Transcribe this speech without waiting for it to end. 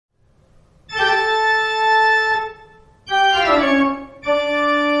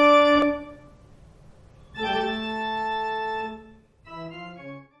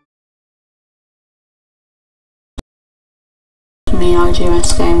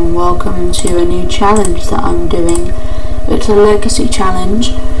IGMS Game and welcome to a new challenge that I'm doing. It's a legacy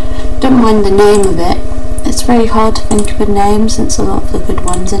challenge. Don't mind the name of it. It's very hard to think of a name since a lot of the good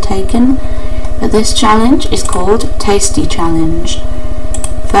ones are taken. But this challenge is called Tasty Challenge.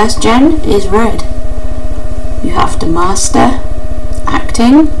 First gen is red. You have to master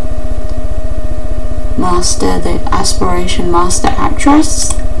acting, master the aspiration master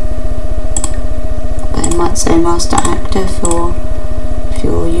actress, but it might say master actor for if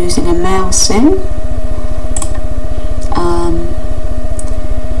you're using a male sim.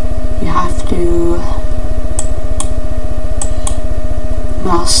 You have to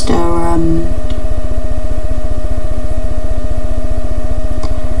master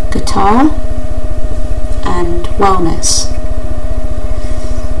guitar and wellness,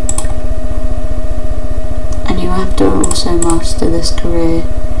 and you have to also master this career,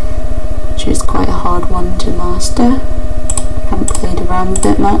 which is quite a hard one to master. Haven't played around with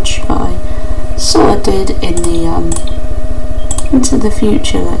it much, but I sort of did in the Into the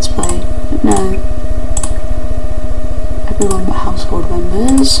Future Let's Play. But no, everyone but household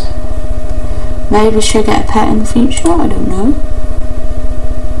members. Maybe should get a pet in the future, I don't know.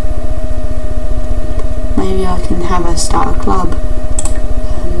 Maybe I can have her start a club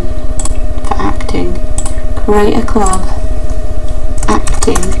for acting. Create a club.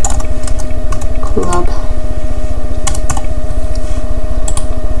 Acting club.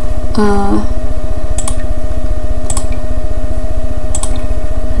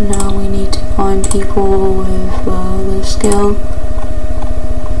 Now we need to find people with the skill.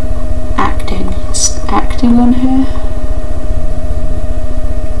 Acting. Is acting on here?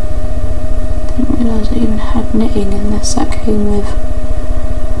 Didn't realise I even had knitting in this. That came with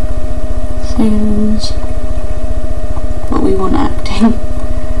things. But we want acting.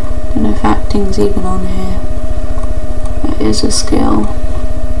 Don't know if acting's even on here. It is a skill.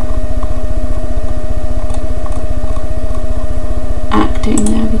 Acting,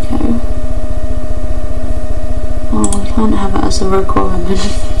 there we go. Oh, we can't have it as a requirement.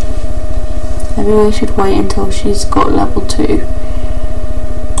 Maybe we should wait until she's got level 2.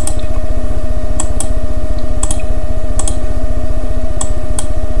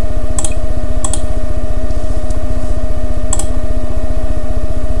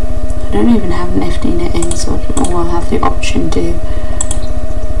 I don't even have nifty knitting, so I don't know I'll have the option to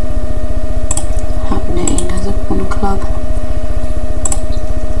have knitting as on a club.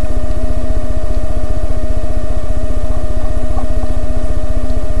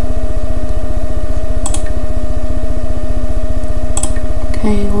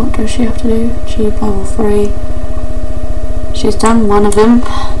 Okay, what does she have to do? Achieve level 3. She's done one of them.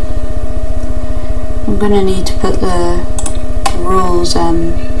 I'm gonna need to put the rules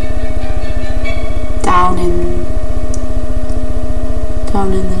down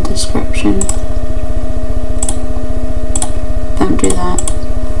in the description. Don't do that.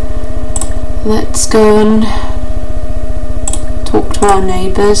 Let's go and talk to our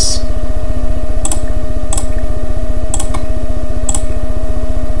neighbours.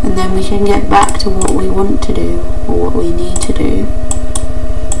 And then we can get back to what we want to do, or what we need to do.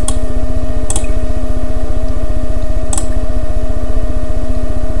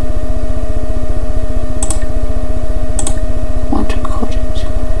 What cottage?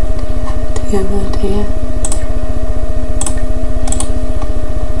 Dear.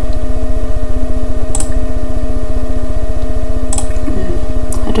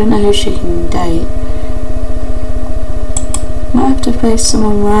 I don't know who she can date. Might have to place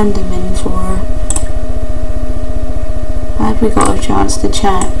someone random in for her. Had we got a chance to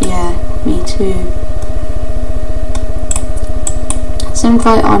chat? Yeah, me too. Let's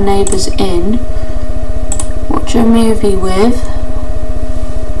invite our neighbours in. Watch a movie with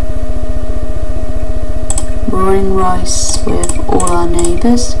Roaring Rice with all our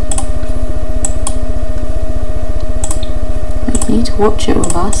neighbours. We need to watch it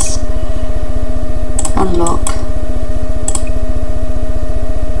with us. Unlock.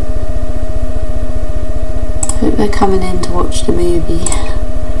 Hope they're coming in to watch the movie.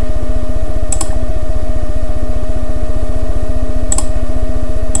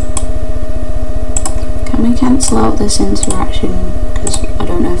 Can we cancel out this interaction? Because I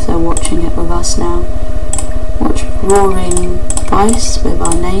don't know if they're watching it with us now. Watch Roaring Rice with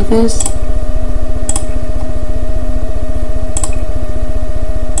our neighbours.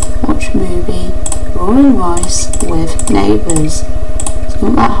 Watch movie Roaring Rice with neighbours. It's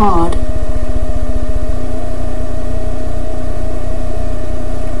not that hard.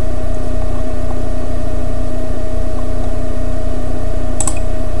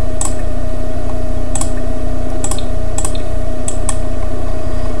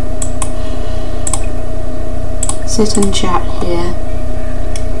 sit and chat here.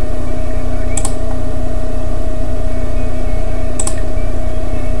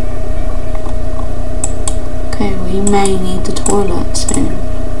 Okay, we may need the toilet soon.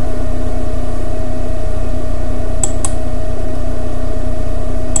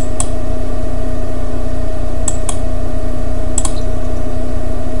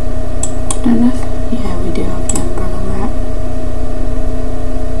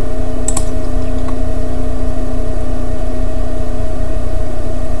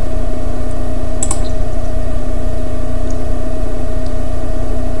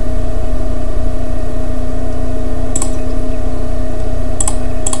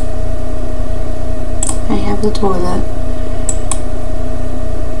 The toilet.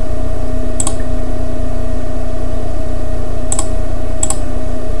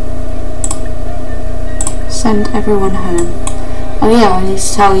 Send everyone home. Oh yeah, I need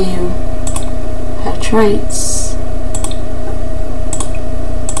to tell you her traits.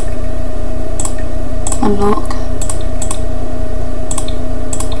 Unlock.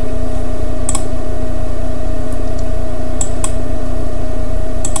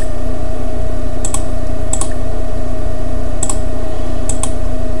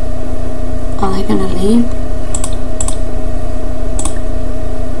 Are they gonna leave?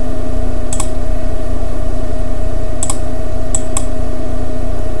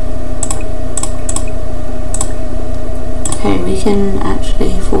 Okay, we can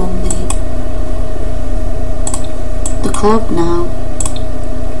actually form the club now.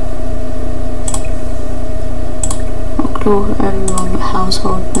 Lock everyone but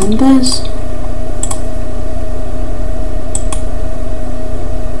household members.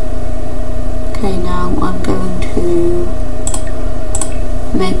 Okay, now I'm going to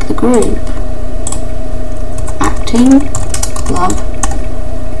make the group. Acting, club,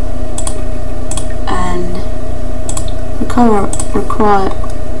 and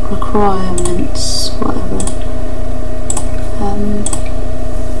requirements, whatever.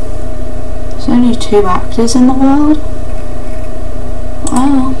 There's only 2 actors in the world?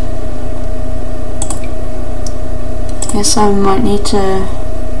 Wow. Guess I might need to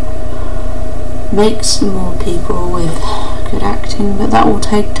make some more people with good acting, but that will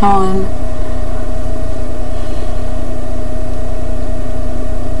take time.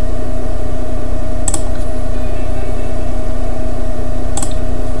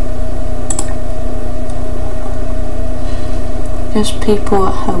 Just people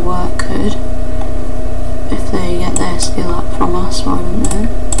at her work could, if they get their skill up from us, I don't know.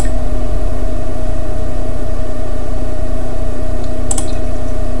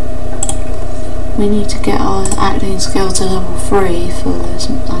 We need to get our acting skill to level 3 for this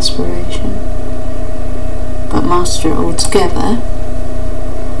aspiration, but master it all together.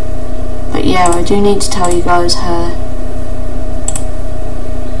 But yeah, I do need to tell you guys her.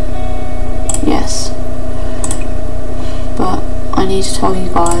 Yes, but I need to tell you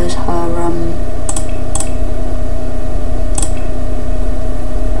guys her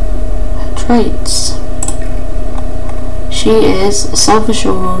traits. She is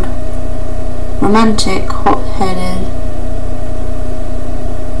self-assured, romantic, hot-headed.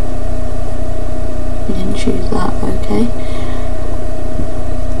 We didn't choose that, okay.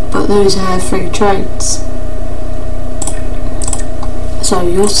 But those are her 3 traits. So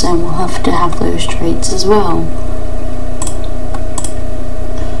your sim will have to have those traits as well.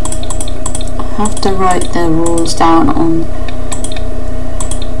 I have to write the rules down on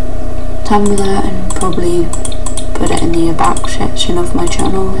Tumblr and probably put it in the about section of my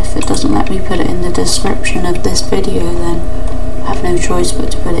channel. If it doesn't let me put it in the description of this video, then I have no choice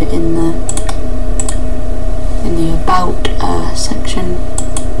but to put it in the about section.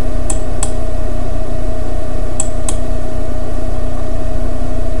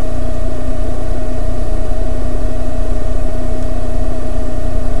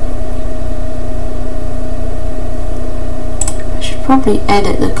 I should probably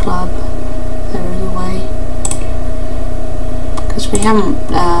edit the club. There is a way. We haven't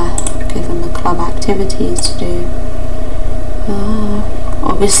given the club activities to do.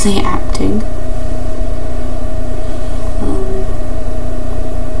 Obviously acting.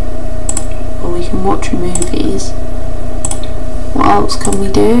 Or we can watch movies. What else can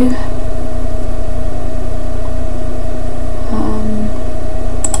we do?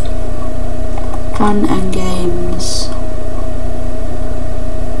 Fun and games.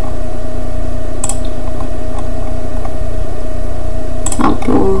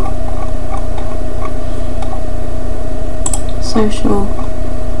 Social,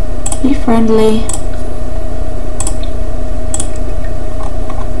 be friendly,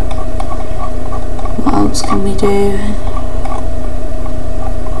 what else can we do?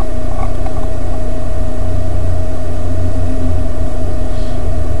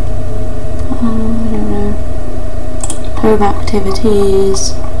 I don't know. Home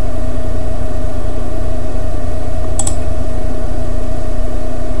activities.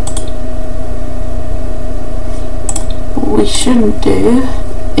 What we shouldn't do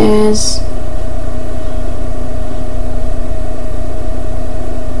is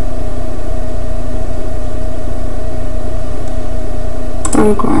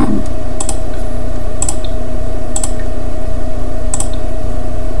program.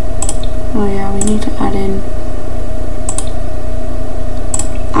 Oh yeah, we need to add in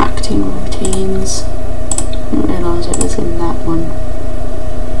acting routines. I didn't realise it was in that one.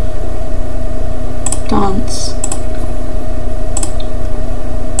 Dance.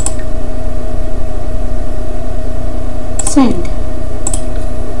 Sing.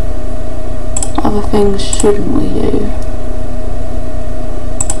 What other things shouldn't we do?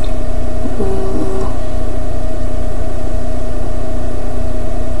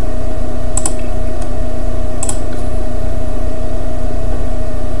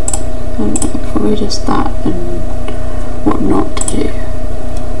 Probably just that and what not to do.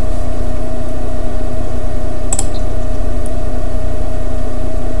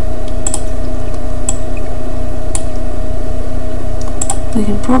 We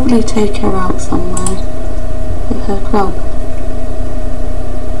can probably take her out somewhere with her club.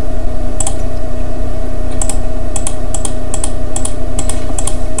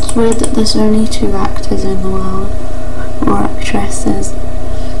 It's weird that there's only 2 actors in the world, or actresses.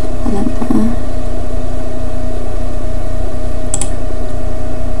 I don't know.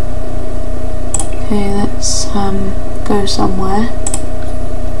 Okay, let's go somewhere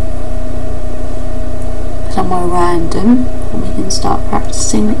random, and we can start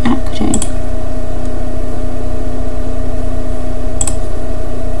practicing acting.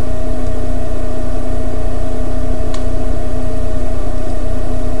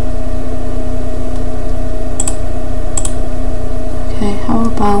 Okay, how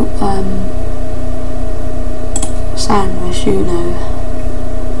about San Myshuno?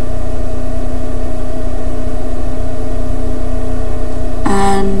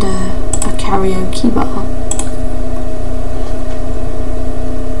 And a karaoke bar.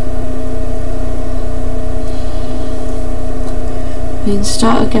 We can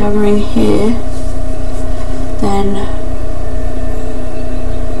start a gathering here, then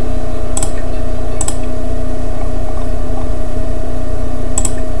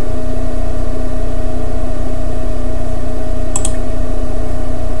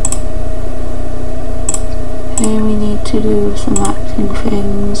here we need to do some acting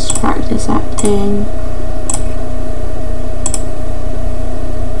things, practice acting.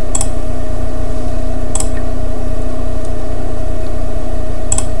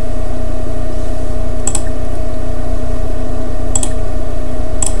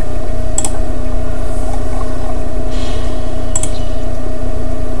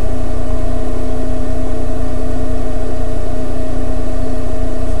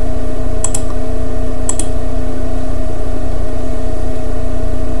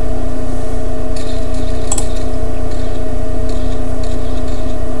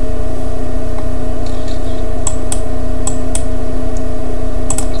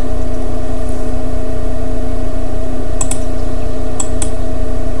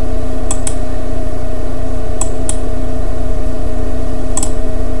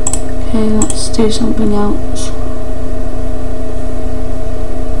 Okay, let's do something else.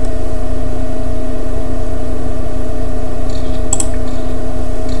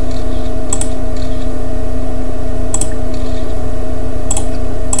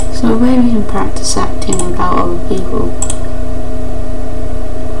 So maybe we can practice acting without other people.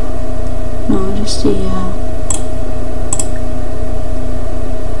 No, just the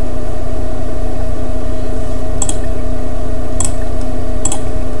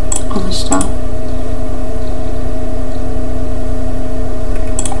other stuff.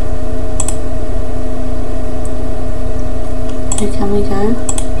 Okay, can we go?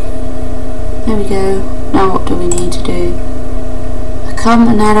 There we go. Now what do we need to do? Become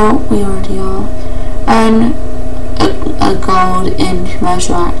an adult, we already are. Earn a gold in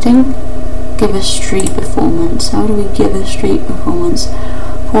commercial acting. Give a street performance. How do we give a street performance?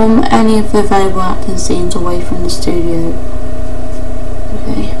 Form any of the available acting scenes away from the studio.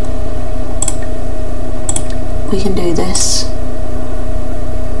 Okay. We can do this.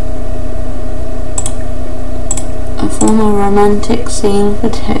 And form a romantic scene for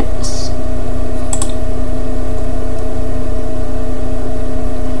tips.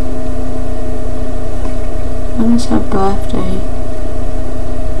 When's her birthday?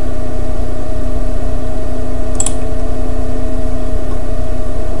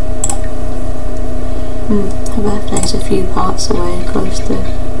 Her birthday's a few parts away, close to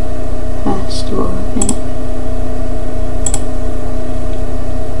festival, I think.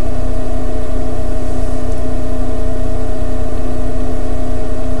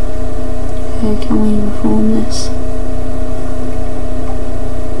 Okay, can we reform this?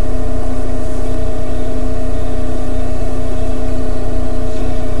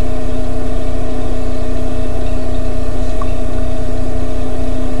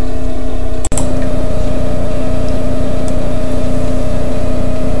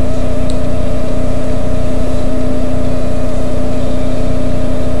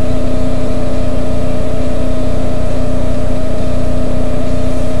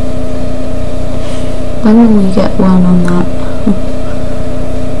 When will we get one on that?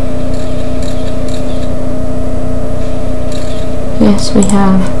 Yes, we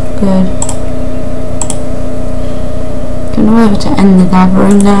have. Good. Don't know whether to end the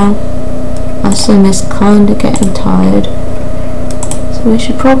gathering now. Our sim is kinda getting tired. So we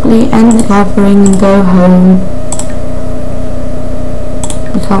should probably end the gathering and go home.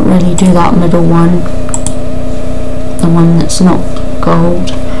 We can't really do that middle one. The one that's not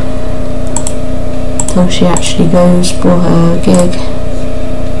gold. Till she actually goes for her gig.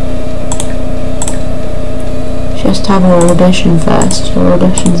 She has to have her audition first. Her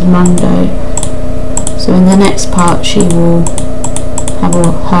audition's Monday. So in the next part she will have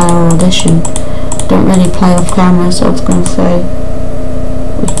her audition. Don't really play off camera, so I was going to say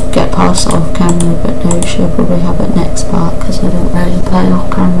we could get past it off camera, but no, she'll probably have it next part because I don't really play off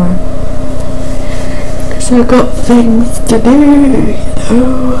camera. Because I've got things to do, you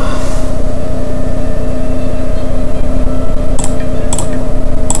know.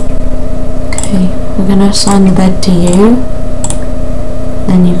 We're going to assign the bed to you,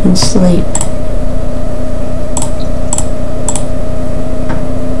 then you can sleep.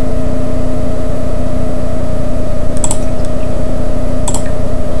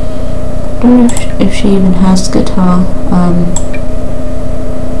 I don't know if she even has guitar.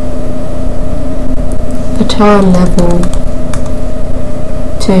 Guitar level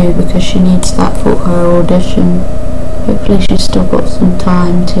 2 because she needs that for her audition. Hopefully she's still got some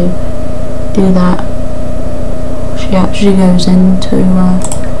time to do that. She actually goes in to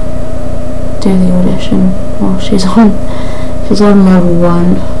do the audition. Well, she's on level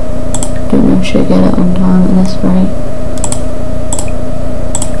 1. Don't know if she'll get it on time at this rate.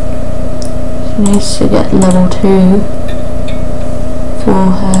 She needs to get level 2 for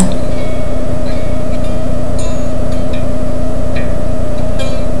her.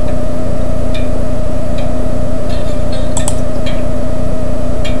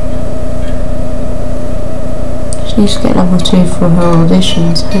 She needs to get level 2 for her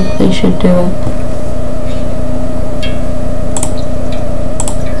auditions. Hopefully she'll do it.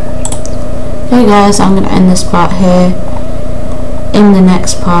 Okay guys, I'm going to end this part here. In the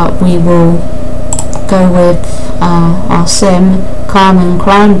next part we will go with our sim, Carmen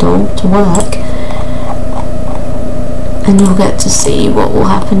Crandall, to work. And you'll get to see what will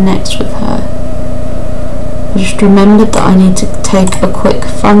happen next with her. I just remembered that I need to take a quick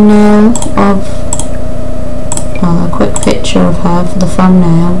thumbnail of a quick picture of her for the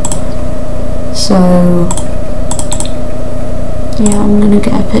thumbnail. So yeah, I'm gonna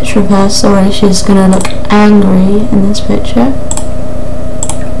get a picture of her. Sorry, she's gonna look angry in this picture.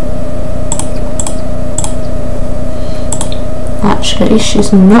 Actually,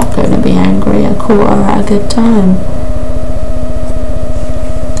 she's not gonna be angry. I caught her at a good time.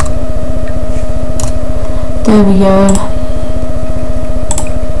 There we go.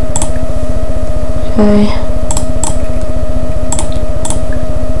 Okay.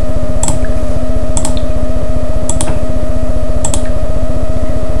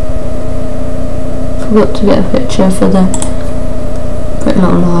 Forgot to get a picture for the Pretty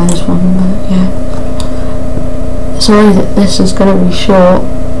Little Liars one, but yeah. Sorry that this is going to be short,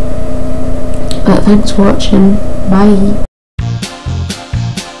 but thanks for watching. Bye.